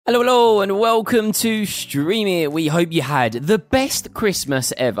Hello, and welcome to Stream It. We hope you had the best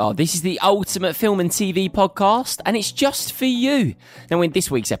Christmas ever. This is the ultimate film and TV podcast, and it's just for you. Now, in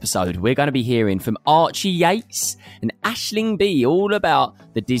this week's episode, we're going to be hearing from Archie Yates and Aisling B all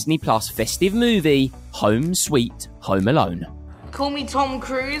about the Disney Plus festive movie, Home Sweet Home Alone. Call me Tom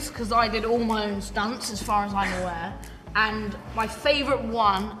Cruise, because I did all my own stunts, as far as I'm aware. And my favourite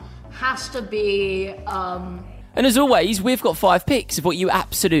one has to be, And as always, we've got 5 picks of what you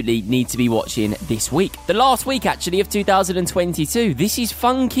absolutely need to be watching this week. The last week, actually, of 2022. This is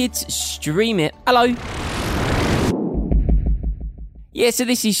Fun Kids Stream It. Hello. Yeah, so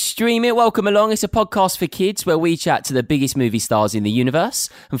this is Stream It. Welcome along. It's a podcast for kids where we chat to the biggest movie stars in the universe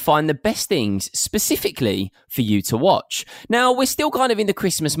and find the best things specifically for you to watch. Now, we're still kind of in the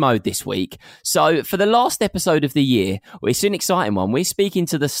Christmas mode this week. So for the last episode of the year, it's an exciting one. We're speaking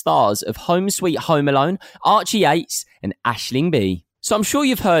to the stars of Home Sweet Home Alone, Archie Yates and Aisling B. So I'm sure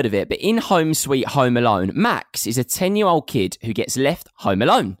you've heard of it, but in Home Sweet Home Alone, Max is a 10-year-old kid who gets left home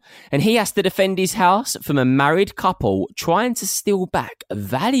alone. And he has to defend his house from a married couple trying to steal back a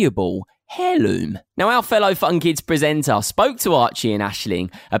valuable heirloom. Now, our fellow Fun Kids presenter spoke to Archie and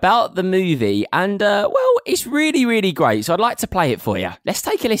Aisling about the movie, and, well, it's really, really great. So I'd like to play it for you. Let's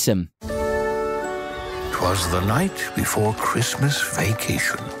take a listen. 'Twas the night before Christmas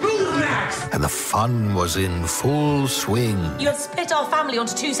vacation, and the fun was in full swing. You have split our family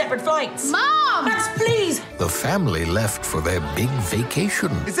onto 2 separate flights. Mom! Max, please! The family left for their big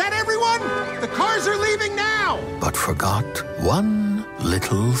vacation, Is that everyone? The cars are leaving now! but forgot one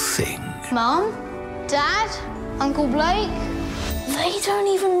little thing. Mum? Dad? Uncle Blake? They don't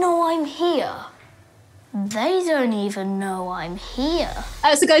even know I'm here. They don't even know I'm here.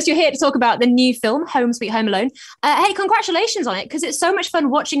 So guys, you're here to talk about the new film, Home Sweet Home Alone. Hey, congratulations on it, because it's so much fun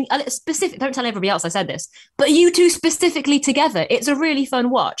watching, don't tell everybody else I said this, but you two specifically together. It's a really fun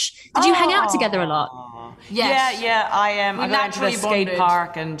watch. Did you hang out together a lot? Yes. Yeah, I am. We I go down to the naturally skate bonded.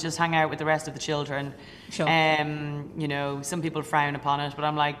 park and just hang out with the rest of the children. Sure. You know, some people frown upon it, but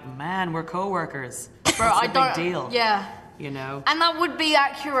I'm like, man, we're co-workers. Bro, It's a I big don't... deal. Yeah. You know? And that would be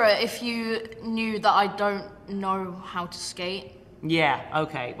accurate if you knew that I don't know how to skate. Yeah,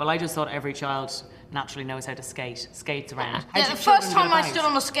 okay. Well, I just thought every child naturally knows how to skate. Skates around. Yeah, the first time I stood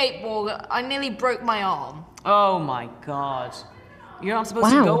on a skateboard, I nearly broke my arm. Oh my God. You're not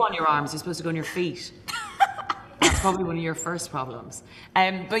supposed to go on your arms, you're supposed to go on your feet. That's probably one of your first problems.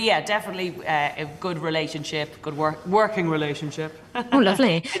 But yeah, definitely a good relationship, good working relationship. Oh,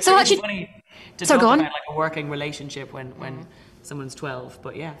 lovely. It's So really actually, funny to so talk go on. about like a working relationship when someone's 12,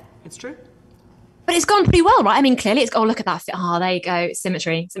 but yeah, it's true. But it's gone pretty well, right? I mean, clearly it's, oh, look at that. Oh, there you go.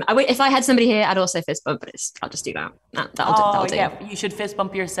 Symmetry. If I had somebody here, I'd also fist bump, but I'll just do that. That'll do. Yeah, you should fist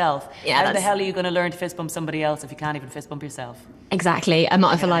bump yourself. Yeah, How the that's- hell are you going to learn to fist bump somebody else if you can't even fist bump yourself? Exactly. A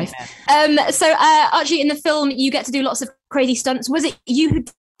motto for life. So Archie, in the film, you get to do lots of crazy stunts. Was it you who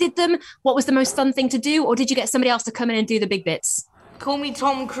did them? What was the most fun thing to do? Or did you get somebody else to come in and do the big bits? Call me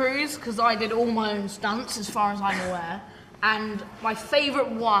Tom Cruise, because I did all my own stunts, as far as I'm aware. And my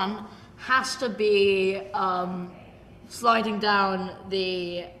favourite one has to be sliding down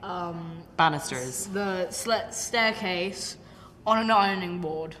the Banisters. staircase on an ironing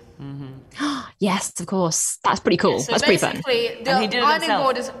board. Yes, of course. That's pretty cool. So That's pretty fun. basically, And he did it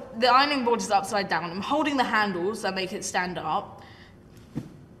himself. the ironing board is upside down. I'm holding the handles that make it stand up.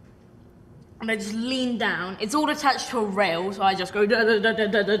 And I just lean down. It's all attached to a rail, so I just go dun, dun, dun,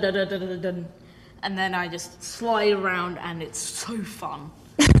 dun, dun, dun, dun, dun, dun, dun. And then I just slide around, and it's so fun.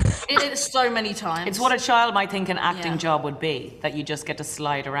 It's so many times. It's what a child might think an acting Yeah. job would be, that you just get to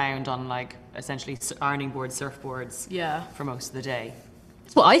slide around on like essentially ironing boards, surfboards Yeah. for most of the day.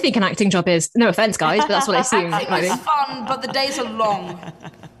 That's what I think an acting job is. No offense, guys, but that's what I assume. It's fun, but the days are long.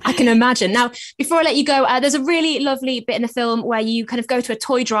 I can imagine. Now, before I let you go, there's a really lovely bit in the film where you kind of go to a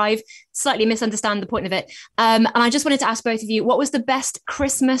toy drive, slightly misunderstand the point of it. And I just wanted to ask both of you, what was the best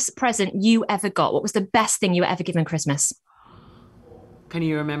Christmas present you ever got? What was the best thing you were ever given Christmas? Can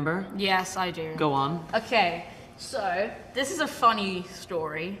you remember? Yes, I do. Go on. Okay, so this is a funny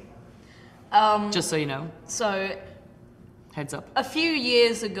story. Just so you know. So Heads up. a few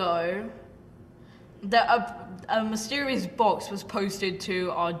years ago, a mysterious box was posted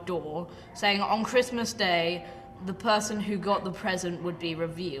to our door saying on Christmas Day, the person who got the present would be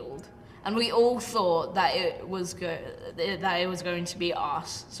revealed. And we all thought that it was going to be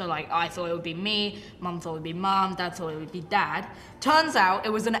us. So like, I thought it would be me, Mum thought it would be Mum, Dad thought it would be Dad. Turns out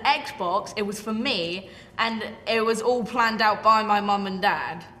it was an Xbox, it was for me, and it was all planned out by my Mum and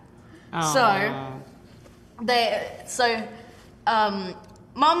Dad. So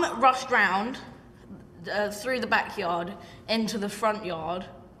Mum rushed round through the backyard into the front yard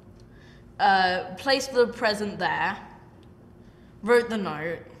placed the present there, wrote the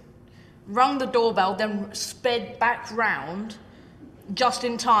note, rung the doorbell, then sped back round just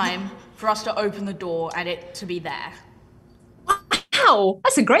in time for us to open the door and it to be there. Wow,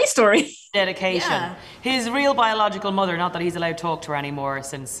 that's a great story. Dedication. Yeah. His real biological mother, not that he's allowed to talk to her anymore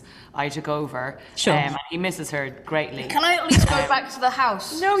since I took over. Sure. And he misses her greatly. Can I at least go back to the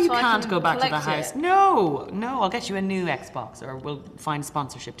house? No, you so I can't can go back to the collect house. it? No, I'll get you a new Xbox, or we'll find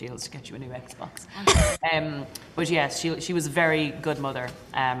sponsorship deals to get you a new Xbox. But yes, she was a very good mother,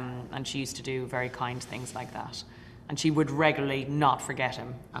 and she used to do very kind things like that. And she would regularly not forget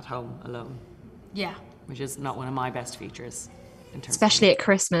him at home alone. Yeah. Which is not one of my best features. Especially at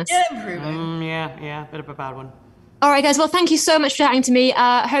Christmas. Yeah, bit of a bad one. All right, guys. Well, thank you so much for chatting to me.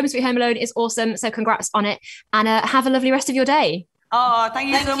 Home Sweet Home Alone is awesome. So congrats on it. And have a lovely rest of your day. Oh, thank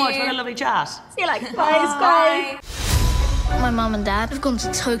you so much. What a lovely chat. See you later. Bye. My mum and dad have gone to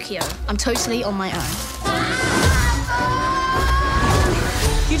Tokyo. I'm totally on my own.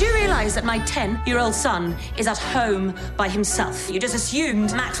 You do realise that my 10-year-old son is at home by himself. You just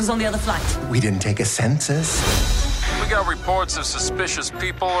assumed Max was on the other flight. We didn't take a census. We got reports of suspicious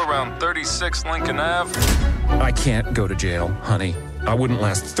people around 36 Lincoln Ave. I can't go to jail, honey. I wouldn't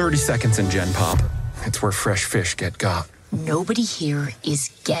last 30 seconds in Gen Pop. It's where fresh fish get got. Nobody here is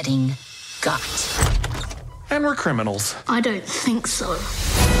getting got. And we're criminals. I don't think so.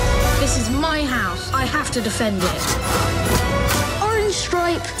 This is my house. I have to defend it. Orange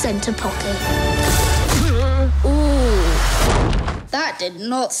stripe, center pocket. Ooh. That did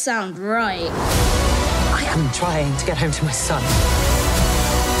not sound right. I am trying to get home to my son,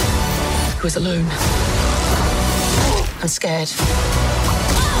 who is alone. I'm scared.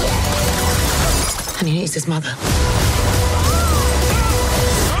 And he needs his mother.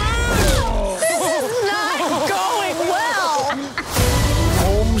 This is not going well.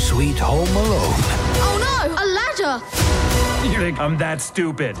 Home Sweet Home Alone. Oh no, a ladder. You think I'm that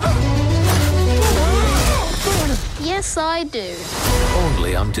stupid? Yes, I do.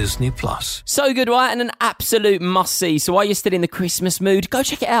 Only on Disney Plus. So good, right? And an absolute must-see. So while you're still in the Christmas mood, go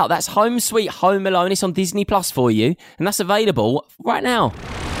check it out. That's Home Sweet Home Alone. It's on Disney Plus for you. And that's available right now.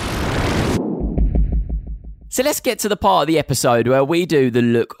 So let's get to the part of the episode where we do the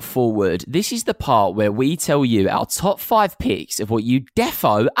look forward. This is the part where we tell you our top 5 picks of what you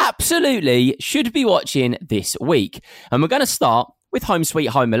defo absolutely should be watching this week. And we're going to start with Home Sweet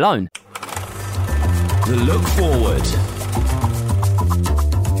Home Alone. The look forward.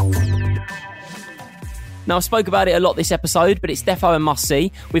 Now, I spoke about it a lot this episode, but it's defo a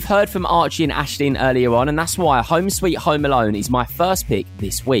must-see. We've heard from Archie and Ashlyn earlier on, and that's why Home Sweet Home Alone is my first pick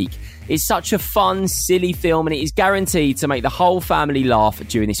this week. It's such a fun, silly film, and it is guaranteed to make the whole family laugh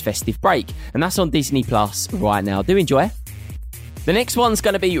during this festive break. And that's on Disney Plus right now. Do enjoy. The next one's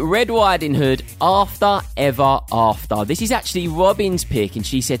going to be Red Riding Hood, After Ever After. This is actually Robin's pick, and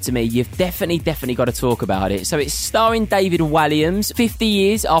she said to me, you've definitely got to talk about it. So it's starring David Walliams, 50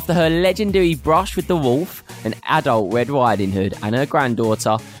 years after her legendary brush with the wolf. An adult Red Riding Hood and her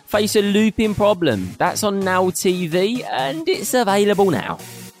granddaughter face a looping problem. That's on Now TV, and it's available now.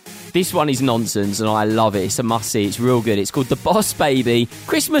 This one is nonsense and I love it. It's a must-see. It's real good. It's called The Boss Baby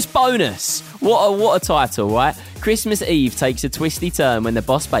Christmas Bonus. What a title, right? Christmas Eve takes a twisty turn when the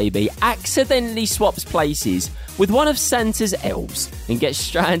Boss Baby accidentally swaps places with one of Santa's elves and gets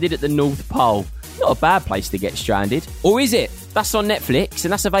stranded at the North Pole. Not a bad place to get stranded. Or is it? That's on Netflix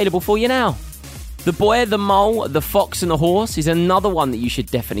and that's available for you now. The Boy, the Mole, the Fox and the Horse is another one that you should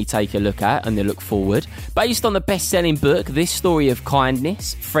definitely take a look at and look forward. Based on the best-selling book, this story of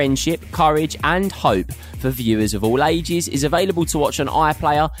kindness, friendship, courage and hope for viewers of all ages is available to watch on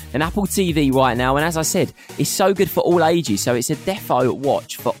iPlayer and Apple TV right now. And as I said, it's so good for all ages, so it's a defo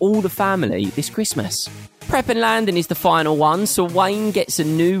watch for all the family this Christmas. Prep and Landing is the final one, so Wayne gets a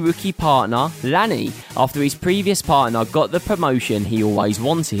new rookie partner, Lanny, after his previous partner got the promotion he always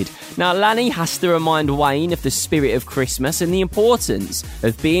wanted. Now, Lanny has to remind Wayne of the spirit of Christmas and the importance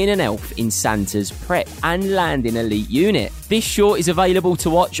of being an elf in Santa's Prep and Landing elite unit. This short is available to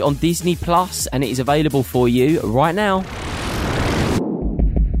watch on Disney Plus, and it is available for you right now.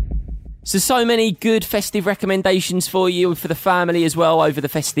 So many good festive recommendations for you, for the family as well over the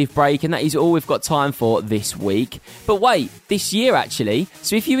festive break, and that is all we've got time for this week. But wait, this year actually.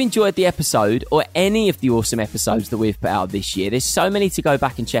 So if you enjoyed the episode or any of the awesome episodes that we've put out this year, there's so many to go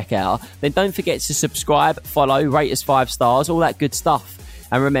back and check out, then don't forget to subscribe, follow, rate us 5 stars, all that good stuff.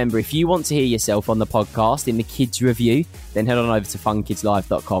 And remember, if you want to hear yourself on the podcast in the kids review, then head on over to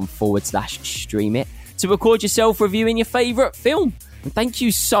funkidslive.com/stream it to record yourself reviewing your favourite film. And thank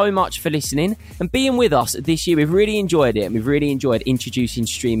you so much for listening and being with us this year. We've really enjoyed it, and we've really enjoyed introducing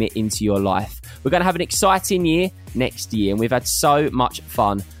Stream It into your life. We're going to have an exciting year next year, and we've had so much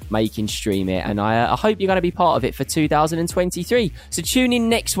fun making Stream It, and I hope you're going to be part of it for 2023. So tune in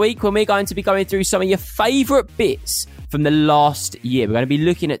next week when we're going to be going through some of your favourite bits from the last year. We're going to be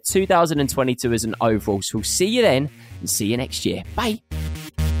looking at 2022 as an overall. So we'll see you then and see you next year. Bye.